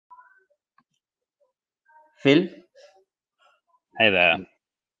Phil? Hey there.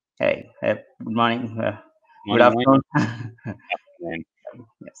 Hey, good morning. Good Morning, morning. afternoon. Afternoon.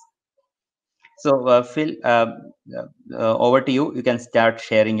 Yes. So, Phil, over to you. You can start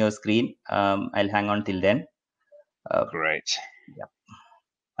sharing your screen. I'll hang on till then. Great. Yeah.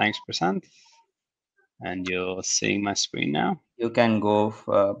 Thanks, Prasant. And you're seeing my screen now? You can go.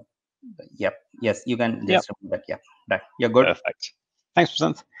 Yep. Yes, you can Yep. just remove that. Yeah. Right. You're good. Perfect. Thanks,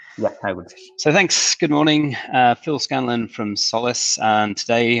 Prasant. Yeah, I would. So thanks. Good morning. Phil Scanlon from Solace. And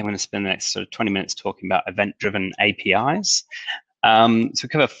today I'm going to spend the next sort of 20 minutes talking about event-driven APIs. So we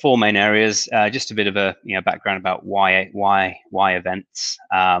cover four main areas. Just a bit of a background about why events,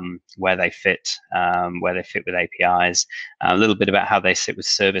 where they fit with APIs. A little bit about how they sit with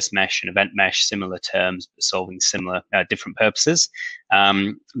service mesh and event mesh, similar terms but solving similar different purposes.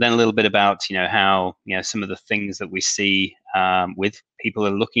 Then a little bit about how some of the things that we see with people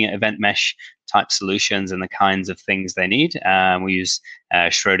are looking at event mesh type solutions and the kinds of things they need. We use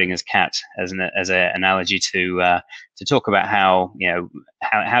Schrodinger's cat as an analogy to talk about how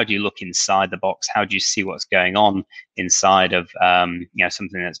do you look inside the box? How do you see what's going on inside of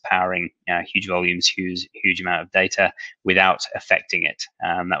something that's powering huge volumes, huge amount of data without affecting it?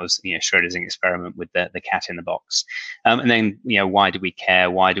 That was Schrodinger's experiment with the cat in the box. And then why do we care?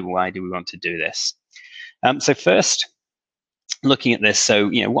 Why do we want to do this? So first, looking at this, so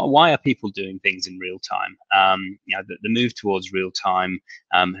why are people doing things in real time? The move towards real time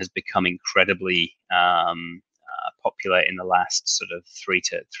has become incredibly popular in the last sort of 3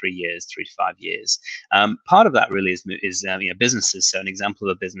 to 5 years. Part of that really is businesses. So an example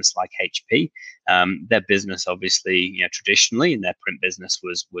of a business like HP, their business obviously traditionally in their print business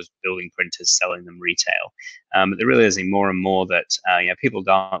was building printers, selling them retail. But they're realizing more and more that people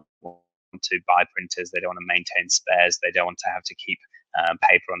don't want to buy printers, they don't want to maintain spares, they don't want to have to keep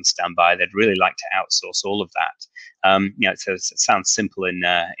paper on standby. They'd really like to outsource all of that. So it sounds simple in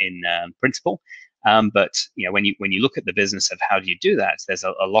principle, but when you look at the business of how do you do that, there's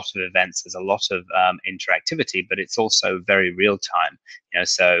a lot of events, there's a lot of interactivity, but it's also very real time.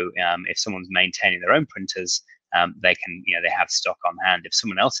 So if someone's maintaining their own printers, they can they have stock on hand. If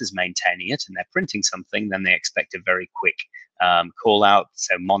someone else is maintaining it and they're printing something, then they expect a very quick call out,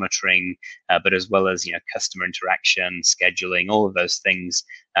 so monitoring, but as well as customer interaction, scheduling, all of those things.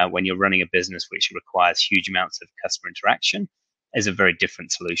 When you're running a business which requires huge amounts of customer interaction, is a very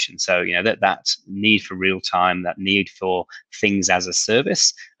different solution. So that need for real time, that need for things as a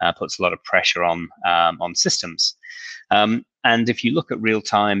service, puts a lot of pressure on systems. And if you look at real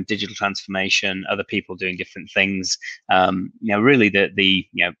time digital transformation, other people doing different things, really the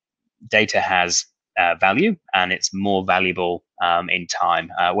data has value, and it's more valuable in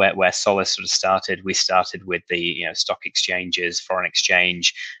time. Where Solace sort of started, we started with the stock exchanges, foreign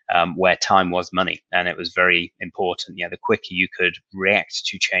exchange, where time was money, and it was very important. The quicker you could react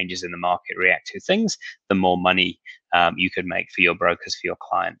to changes in the market, react to things, the more money you could make for your brokers, for your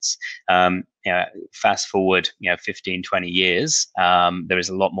clients. Fast forward 15, 20 years, there is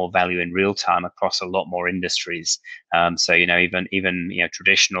a lot more value in real time across a lot more industries. So even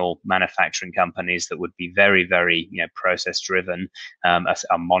traditional manufacturing companies that would be very, very process driven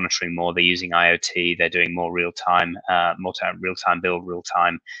are monitoring more. They're using IoT. They're doing more real time, real time build, real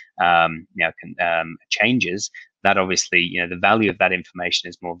time changes. That obviously, the value of that information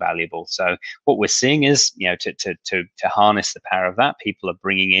is more valuable. So what we're seeing is, to harness the power of that, people are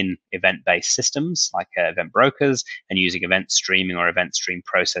bringing in event-based systems like event brokers and using event streaming or event stream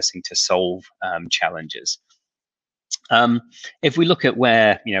processing to solve challenges. If we look at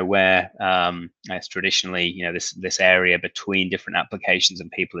where as traditionally this area between different applications and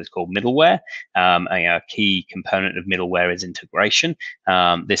people is called middleware. A key component of middleware is integration.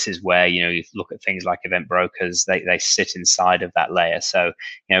 This is where you look at things like event brokers. They sit inside of that layer. So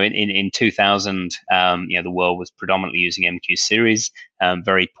in 2000, the world was predominantly using MQ series,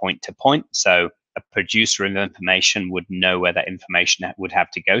 very point to point. So a producer of information would know where that information would have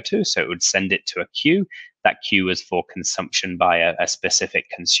to go to, so it would send it to a queue. That queue is for consumption by a specific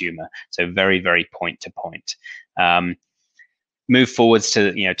consumer, so very, very point to point. Move forwards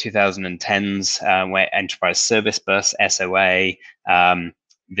to 2010s, where enterprise service bus, SOA,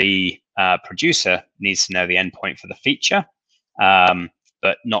 the producer needs to know the endpoint for the feature,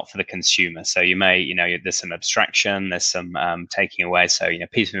 but not for the consumer. So you may, there's some abstraction, there's some taking away. So,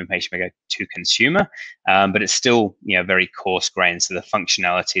 piece of information may go to consumer, but it's still, very coarse grained. So the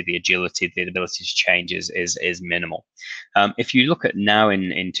functionality, the agility, the ability to change is minimal. If you look at now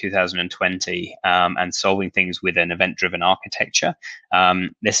in 2020 and solving things with an event-driven architecture,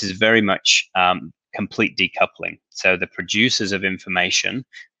 this is very much complete decoupling. So the producers of information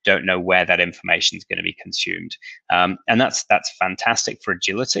don't know where that information is going to be consumed. And that's fantastic for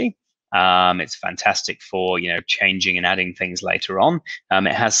agility. It's fantastic for changing and adding things later on.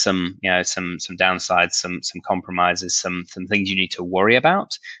 It has some some downsides, some compromises, some things you need to worry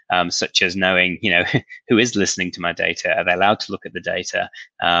about, such as knowing who is listening to my data. Are they allowed to look at the data?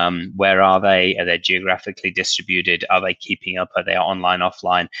 Where are they? Are they geographically distributed? Are they keeping up? Are they online,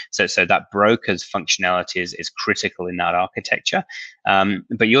 offline? So that broker's functionality is critical in that architecture.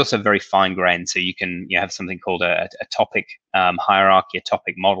 But you're also very fine grained, so you can have something called a topic hierarchy, a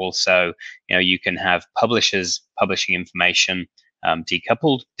topic model. So you can have publishers publishing information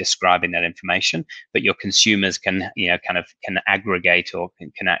decoupled, describing that information, but your consumers can can aggregate or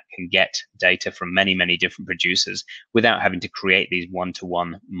can get data from many different producers without having to create these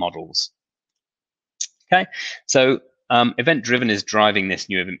one-to-one models. Okay, so event-driven is driving this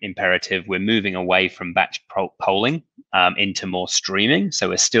new imperative. We're moving away from batch polling into more streaming. So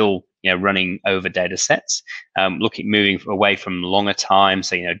we're still running over data sets, moving away from longer time,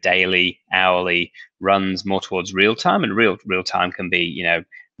 so daily, hourly runs, more towards real time. And real time can be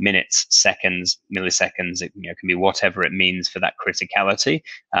minutes, seconds, milliseconds. It can be whatever it means for that criticality.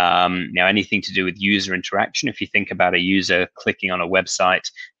 Anything to do with user interaction. If you think about a user clicking on a website,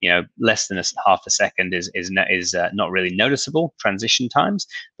 less than half a second is not really noticeable transition times.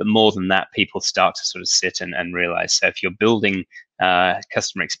 But more than that, people start to sort of sit and realize. So if you're building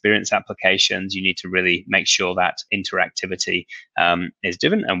customer experience applications, you need to really make sure that interactivity is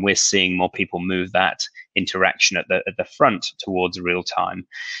driven, and we're seeing more people move that interaction at the front towards real time.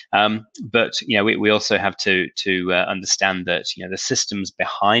 But we also have to understand that the systems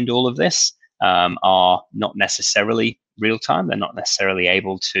behind all of this are not necessarily real time. They're not necessarily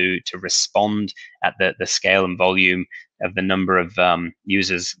able to respond at the scale and volume of the number of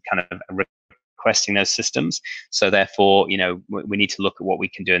users kind of requesting those systems. So therefore, we need to look at what we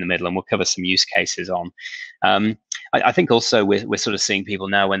can do in the middle, and we'll cover some use cases on. I think also we're sort of seeing people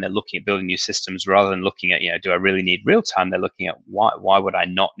now, when they're looking at building new systems, rather than looking at, do I really need real time? They're looking at why would I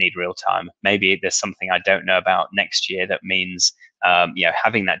not need real time? Maybe there's something I don't know about next year that means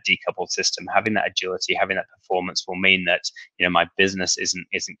having that decoupled system, having that agility, having that performance will mean that my business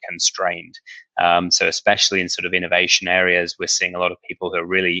isn't constrained. So especially in sort of innovation areas, we're seeing a lot of people who are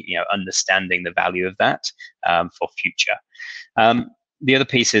really understanding the value of that for future. The other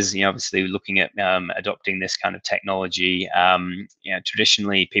piece is, obviously looking at adopting this kind of technology.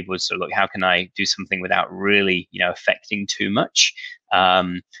 Traditionally, people would sort of look, how can I do something without really, affecting too much?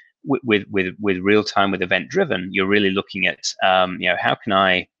 With real time, with event driven, you're really looking at, how can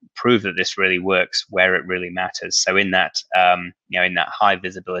I prove that this really works where it really matters? So in that, in that high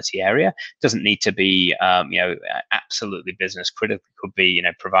visibility area, it doesn't need to be, absolutely business critical. It could be,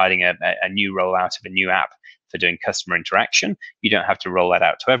 providing a new rollout of a new app for doing customer interaction. You don't have to roll that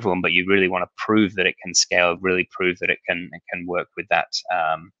out to everyone, but you really want to prove that it can scale, really prove that it can work with that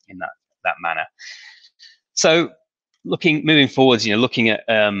in that manner. So moving forwards, looking at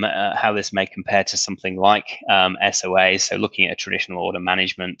how this may compare to something like SOA. So looking at a traditional order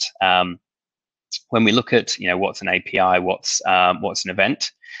management. When we look at what's an API, what's an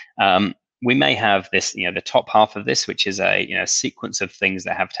event, we may have this, the top half of this, which is a sequence of things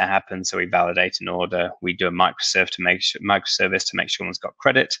that have to happen. So we validate an order, we do a microservice to make sure one's got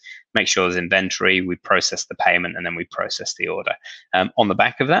credit, make sure there's inventory, we process the payment, and then we process the order. On the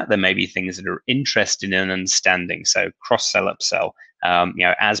back of that, there may be things that are interested in understanding. So cross-sell, upsell.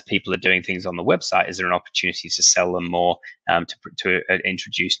 As people are doing things on the website, is there an opportunity to sell them more, to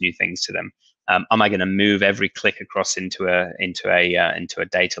introduce new things to them? Am I going to move every click across into a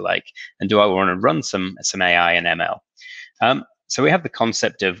data lake? And do I want to run some AI and ML? So we have the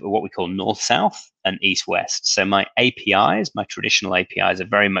concept of what we call north-south and east-west. So my APIs, my traditional APIs, are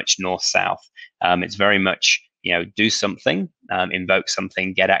very much north-south. It's very much do something, invoke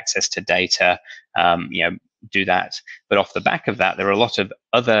something, get access to data, do that. But off the back of that, there are a lot of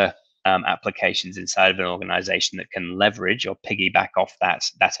other applications inside of an organization that can leverage or piggyback off that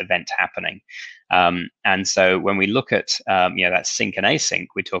event happening. And so when we look at that sync and async,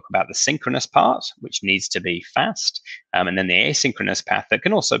 we talk about the synchronous part, which needs to be fast, and then the asynchronous path that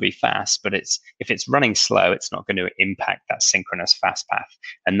can also be fast, but if it's running slow, it's not going to impact that synchronous fast path.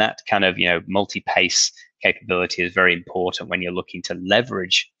 And that kind of multi-pace capability is very important when you're looking to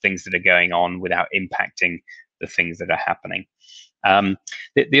leverage things that are going on without impacting the things that are happening.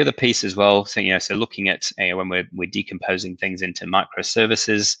 The other piece as well, so looking at when we're decomposing things into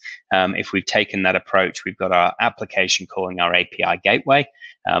microservices, if we've taken that approach, we've got our application calling our API gateway.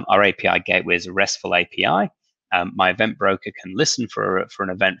 Our API gateway is a RESTful API. My event broker can listen for an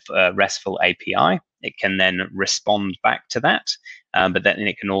event RESTful API. It can then respond back to that. but then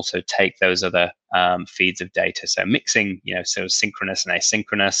it can also take those other feeds of data. So mixing, so synchronous and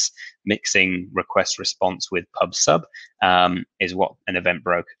asynchronous, mixing request response with pub sub is what an event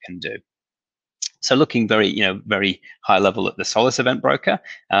broker can do. So looking very high level at the Solace event broker,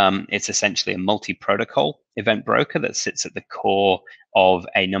 it's essentially a multi-protocol event broker that sits at the core of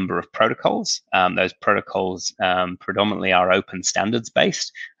a number of protocols. Those protocols predominantly are open standards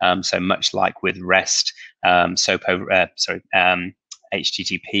based. So much like with REST,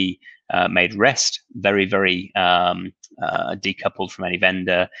 HTTP made REST very decoupled from any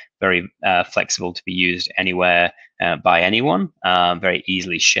vendor, very flexible to be used anywhere by anyone, very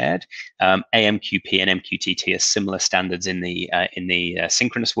easily shared. AMQP and MQTT are similar standards in the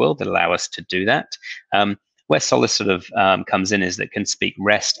synchronous world that allow us to do that. Where Solace sort of comes in is that it can speak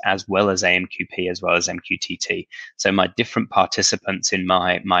REST as well as AMQP as well as MQTT. So my different participants in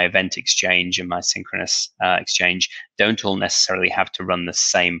my event exchange and my synchronous exchange don't all necessarily have to run the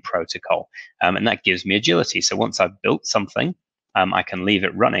same protocol. And that gives me agility. So once I've built something, I can leave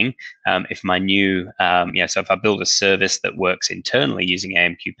it running. If my new, so if I build a service that works internally using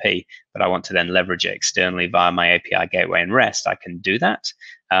AMQP, but I want to then leverage it externally via my API gateway and REST, I can do that.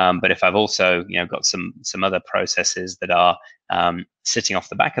 But if I've also, got some other processes that are sitting off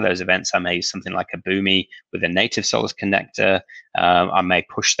the back of those events, I may use something like a Boomi with a native Solace connector. I may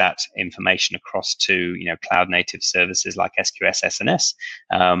push that information across to, cloud native services like SQS, SNS,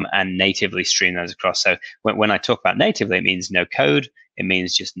 and natively stream those across. So when I talk about natively, it means no code. It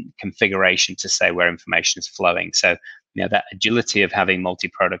means just configuration to say where information is flowing. So, that agility of having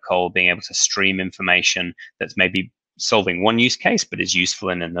multi-protocol, being able to stream information that's maybe solving one use case but is useful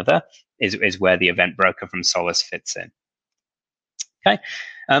in another is where the event broker from Solace fits in. Okay,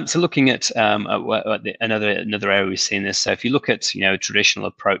 so looking at another area we've seen this. So if you look at traditional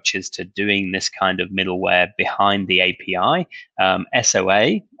approaches to doing this kind of middleware behind the API,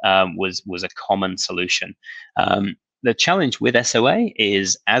 SOA was a common solution. The challenge with SOA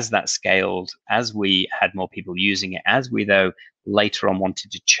is as that scaled, as we had more people using it, as we though later on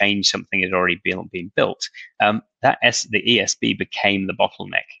wanted to change something that had already been built, the ESB became the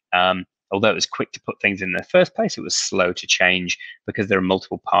bottleneck. Although it was quick to put things in the first place, it was slow to change because there are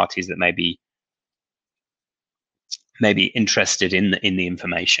multiple parties that may be interested in the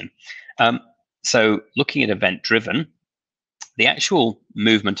information. So looking at event driven, the actual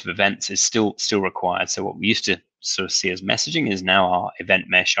movement of events is still required. So what we used to sort of see as messaging is now our event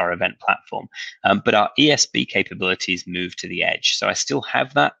mesh, our event platform. But our ESB capabilities move to the edge. So I still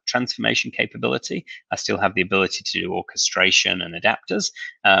have that transformation capability. I still have the ability to do orchestration and adapters,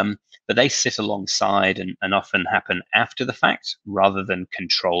 but they sit alongside and often happen after the fact rather than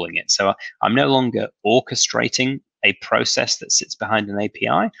controlling it. So I'm no longer orchestrating a process that sits behind an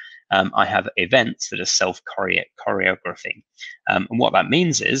API. I have events that are self-choreographing. And what that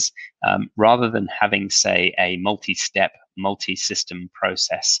means is, rather than having, say, a multi-step, multi-system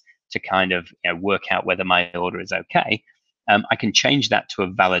process to kind of work out whether my order is okay, I can change that to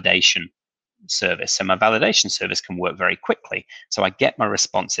a validation service. So my validation service can work very quickly. So I get my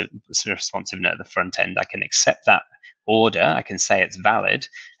responsiveness at the front end. I can accept that order. I can say it's valid.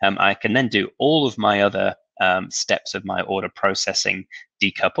 I can then do all of my other steps of my order processing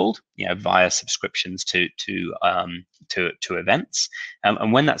decoupled, via subscriptions to events.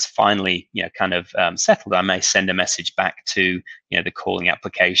 And when that's finally, kind of settled, I may send a message back to, the calling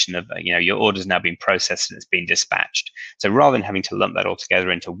application of, your order's now been processed and it's been dispatched. So rather than having to lump that all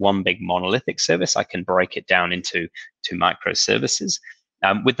together into one big monolithic service, I can break it down into microservices.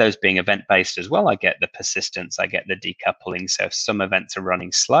 With those being event-based as well, I get the persistence, I get the decoupling. So if some events are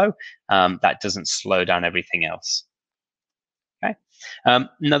running slow, that doesn't slow down everything else. Okay.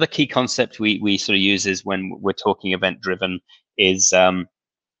 Another key concept we sort of use is when we're talking event-driven is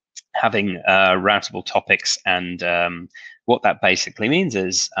having routable topics. And what that basically means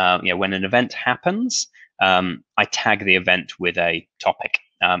is, when an event happens, I tag the event with a topic.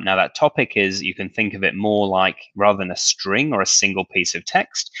 Now that topic is, you can think of it more like, rather than a string or a single piece of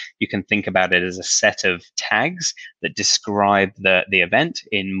text, you can think about it as a set of tags that describe the event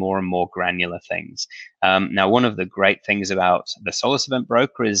in more and more granular things. Now, one of the great things about the Solace Event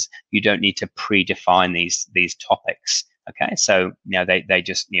Broker is you don't need to predefine these topics. Okay, so they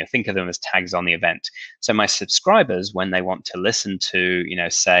just think of them as tags on the event. So my subscribers, when they want to listen to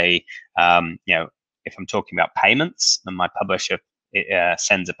say if I'm talking about payments and my publisher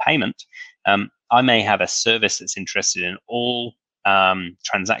sends a payment, I may have a service that's interested in all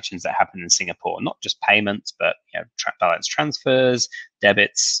transactions that happen in Singapore, not just payments, but balance transfers,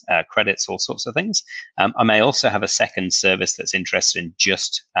 debits, credits, all sorts of things. I may also have a second service that's interested in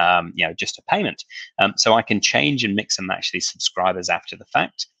just just a payment. So I can change and mix and match these subscribers after the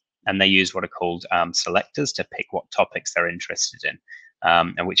fact, and they use what are called selectors to pick what topics they're interested in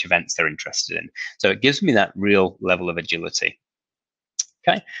and which events they're interested in. So it gives me that real level of agility.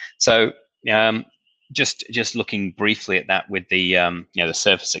 Okay, so just looking briefly at that with the the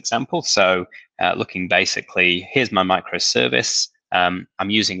Surface example. So looking basically, here's my microservice. I'm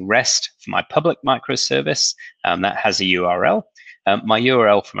using REST for my public microservice. That has a URL. My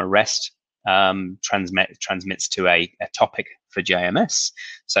URL from a REST transmits to a topic for JMS.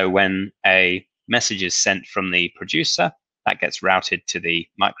 So when a message is sent from the producer, that gets routed to the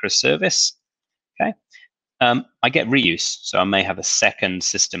microservice. Okay. I get reuse, so I may have a second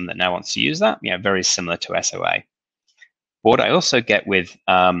system that now wants to use that, very similar to SOA. What I also get with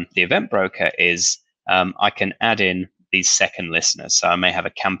the event broker is I can add in these second listeners. So I may have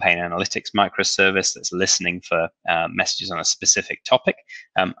a campaign analytics microservice that's listening for messages on a specific topic.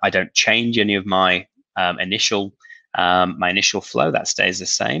 I don't change any of my initial flow, that stays the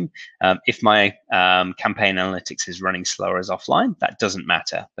same. If my campaign analytics is running slower as offline, that doesn't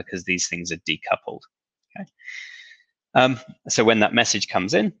matter because these things are decoupled. Okay. So when that message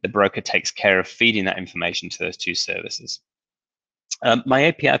comes in, the broker takes care of feeding that information to those two services. My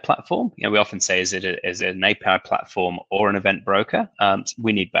API platform, we often say, is it an API platform or an event broker?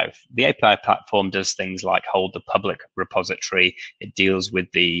 We need both. The API platform does things like hold the public repository. It deals with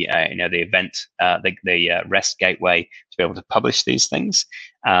the the event, the REST gateway to be able to publish these things,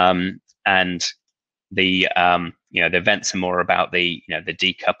 and the the events are more about the the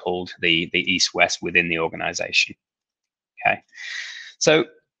decoupled, the east-west within the organization. Okay, so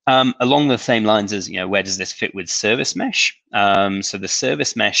along the same lines as where does this fit with service mesh? So the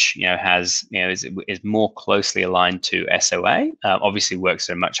service mesh has is more closely aligned to SOA. Obviously works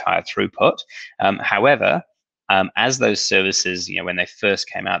at a much higher throughput. However, as those services when they first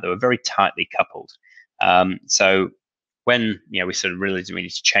came out, they were very tightly coupled. So when we sort of realized we need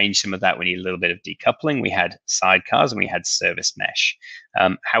to change some of that, we need a little bit of decoupling. We had sidecars and we had service mesh.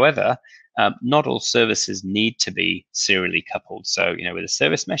 However, not all services need to be serially coupled. So, with a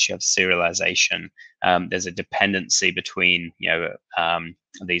service mesh, you have serialization. There's a dependency between,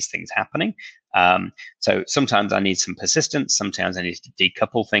 these things happening. So sometimes I need some persistence. Sometimes I need to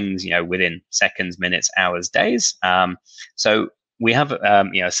decouple things, within seconds, minutes, hours, days. So we have,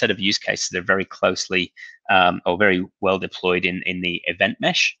 a set of use cases that are very closely or very well deployed in the event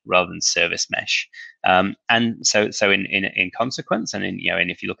mesh rather than service mesh. And so in consequence, and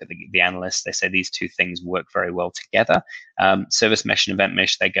and if you look at the analysts, they say these two things work very well together. Service mesh and event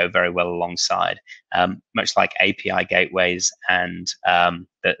mesh, they go very well alongside, much like API gateways and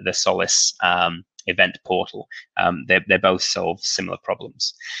the Solace event portal. They both solve similar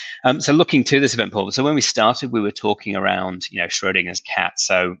problems. So looking to this event portal, so when we started, we were talking around Schrodinger's cat.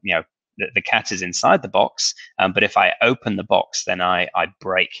 So the cat is inside the box, but if I open the box, then I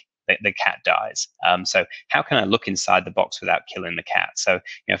break. The cat dies. So how can I look inside the box without killing the cat? So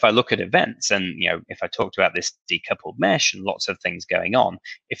if I look at events, and if I talked about this decoupled mesh and lots of things going on,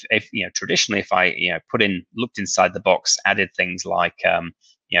 if traditionally if I looked inside the box, added things like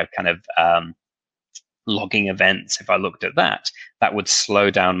logging events, if I looked at that, that would slow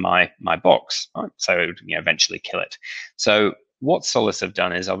down my box, right? So it would eventually kill it. So what Solace have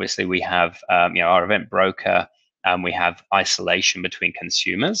done is obviously we have our event broker. We have isolation between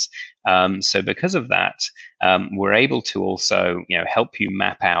consumers. So because of that, we're able to also help you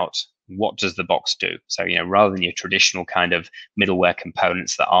map out what does the box do. So rather than your traditional kind of middleware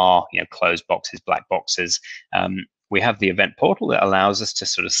components that are closed boxes, black boxes, we have the event portal that allows us to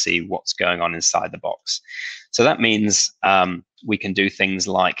sort of see what's going on inside the box. So that means we can do things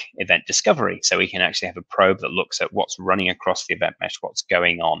like event discovery. So we can actually have a probe that looks at what's running across the event mesh, what's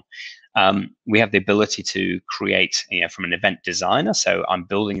going on. We have the ability to create from an event designer. So I'm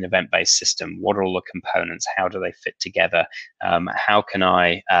building an event-based system. What are all the components? How do they fit together? How can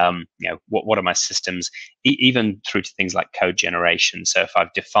I, what are my systems? Even through to things like code generation. So if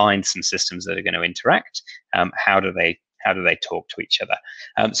I've defined some systems that are going to interact, how do they talk to each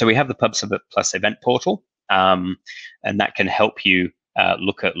other? So we have the Pubs Plus event portal, and that can help you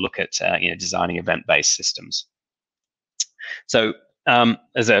look at designing event-based systems. So I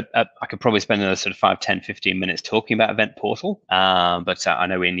could probably spend another sort of 5, 10, 15 minutes talking about event portal, but I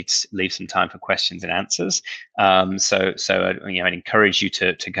know we need to leave some time for questions and answers. So I'd encourage you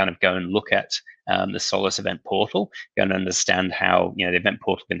to kind of go and look at the Solace event portal. You're going to understand how the event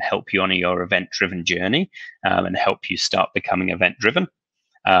portal can help you on your event-driven journey and help you start becoming event-driven.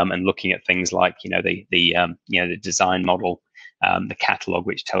 And looking at things like the design model, the catalog,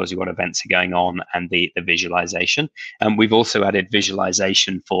 which tells you what events are going on, and the visualization. We've also added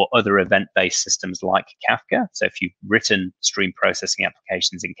visualization for other event-based systems like Kafka. So if you've written stream processing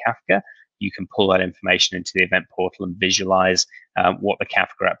applications in Kafka, you can pull that information into the event portal and visualize what the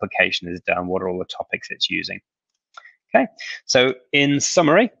Kafka application has done, what are all the topics it's using. Okay, so in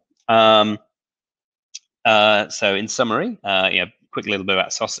summary, quick little bit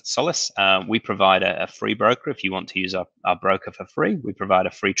about Solace. We provide a free broker if you want to use our broker for free. We provide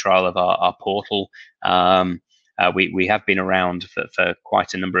a free trial of our portal. We have been around for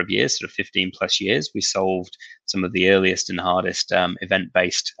quite a number of years, sort of 15 plus years. We solved some of the earliest and hardest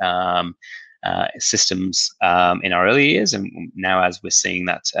event-based systems in our early years, and now as we're seeing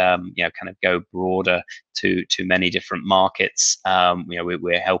that kind of go broader to many different markets,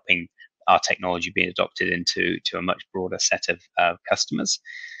 we're helping our technology being adopted into a much broader set of customers.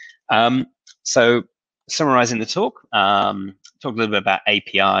 So summarizing the talk, talk a little bit about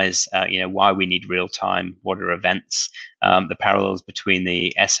APIs, why we need real time, what are events, the parallels between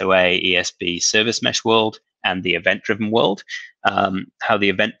the SOA ESB service mesh world and the event driven world, how the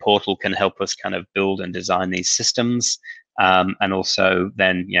event portal can help us kind of build and design these systems, and also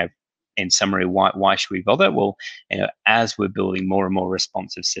then, in summary, why should we bother? Well, as we're building more and more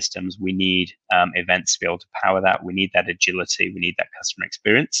responsive systems, we need events to be able to power that. We need that agility. We need that customer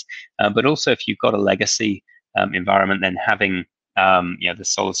experience. But also, if you've got a legacy environment, then having the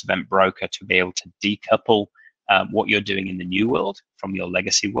Solace Event Broker to be able to decouple what you're doing in the new world from your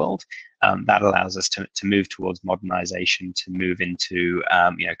legacy world, that allows us to move towards modernization, to move into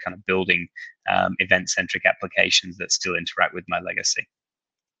kind of building event-centric applications that still interact with my legacy.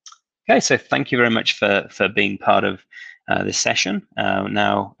 Okay, so thank you very much for being part of this session.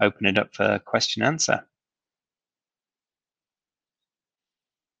 Now open it up for question and answer.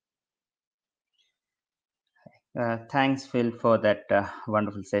 Thanks, Phil, for that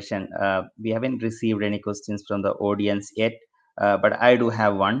wonderful session. We haven't received any questions from the audience yet, but I do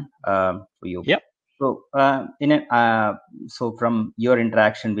have one for you. Yep. So, so from your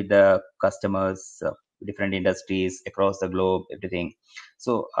interaction with the customers, different industries across the globe, everything.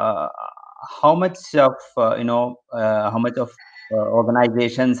 So, how much of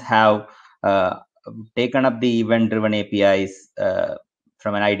organizations have taken up the event-driven APIs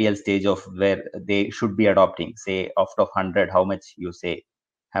from an ideal stage of where they should be adopting? Say, out of 100, how much you say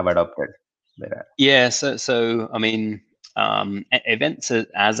have adopted? Yeah. So I mean, events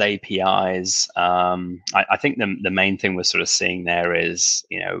as APIs. I think the main thing we're sort of seeing there is,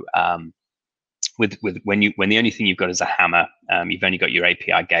 with when the only thing you've got is a hammer, you've only got your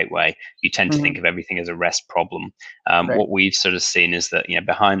API gateway, you tend to think of everything as a REST problem. Right. What we've sort of seen is that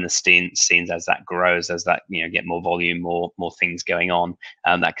behind the scenes, as that grows, as that get more volume, more things going on,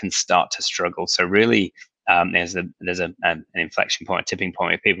 that can start to struggle. So really, there's an inflection point, a tipping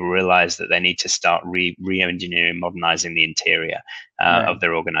point, where people realize that they need to start re-engineering, modernizing the interior right. of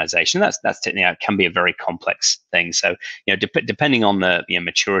their organization. That's it can be a very complex thing. So depending on the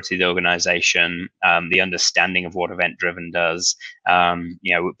maturity of the organization, the understanding of what event driven does,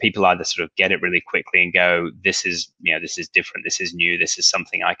 people either sort of get it really quickly and go, this is different, this is new, this is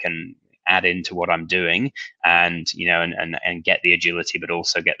something I can add into what I'm doing, and and get the agility, but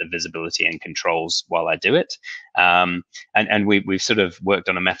also get the visibility and controls while I do it. And we've sort of worked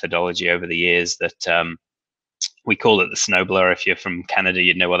on a methodology over the years that we call it the snow blower. If you're from Canada,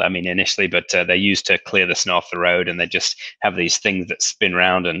 you'd know what I mean initially, but they're used to clear the snow off the road, and they just have these things that spin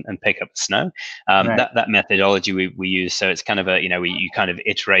around and pick up the snow. Right. That methodology we use. So it's kind of you kind of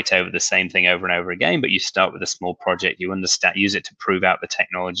iterate over the same thing over and over again, but you start with a small project, you use it to prove out the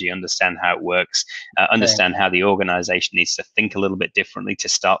technology, understand how it works, understand how the organization needs to think a little bit differently to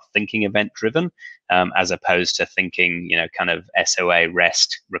start thinking event driven, as opposed to thinking, kind of SOA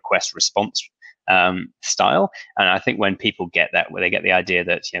REST, request response style. And I think when people get that, where they get the idea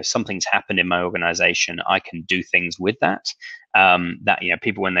that something's happened in my organization, I can do things with that.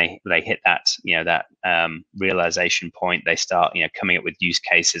 People, when they hit that realization point, they start coming up with use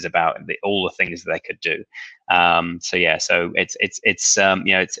cases about all the things that they could do. So it's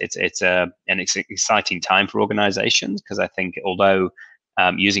an exciting time for organizations, because I think although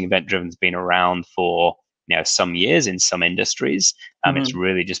using event driven has been around for some years in some industries, it's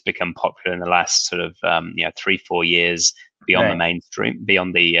really just become popular in the last sort of 3-4 years beyond right. the mainstream,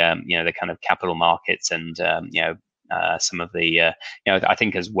 beyond the the kind of capital markets and some of the, I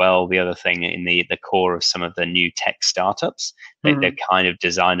think as well, the other thing in the core of some of the new tech startups, they've kind of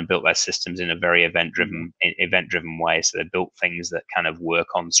designed and built their systems in a very event-driven way. So they built things that kind of work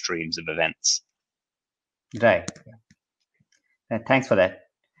on streams of events. Right. Thanks for that.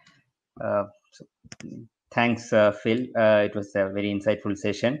 Thanks, Phil. It was a very insightful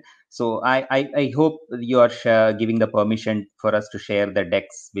session. So I hope you are giving the permission for us to share the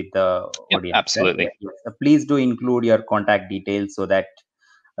decks with the audience. Absolutely. Right? Yes. Please do include your contact details so that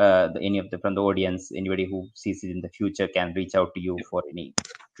any of the from the audience, anybody who sees it in the future can reach out to you for any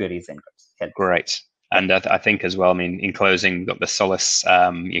queries and help. Great. And I think as well, I mean, in closing, we've got the Solace.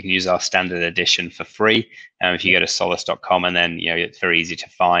 You can use our standard edition for free. If you go to solace.com, and then it's very easy to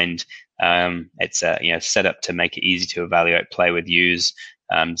find. It's set up to make it easy to evaluate, play with, use.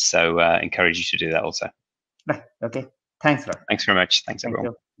 So encourage you to do that also. Right. Okay. Thanks, Rob. Thanks very much. Thanks, everyone.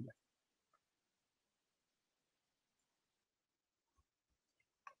 You.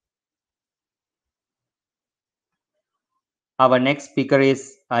 Our next speaker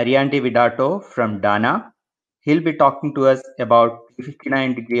is Arianti Vidato from Dana. He'll be talking to us about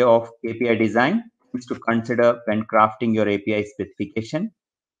 359 degree of API design, things to consider when crafting your API specification.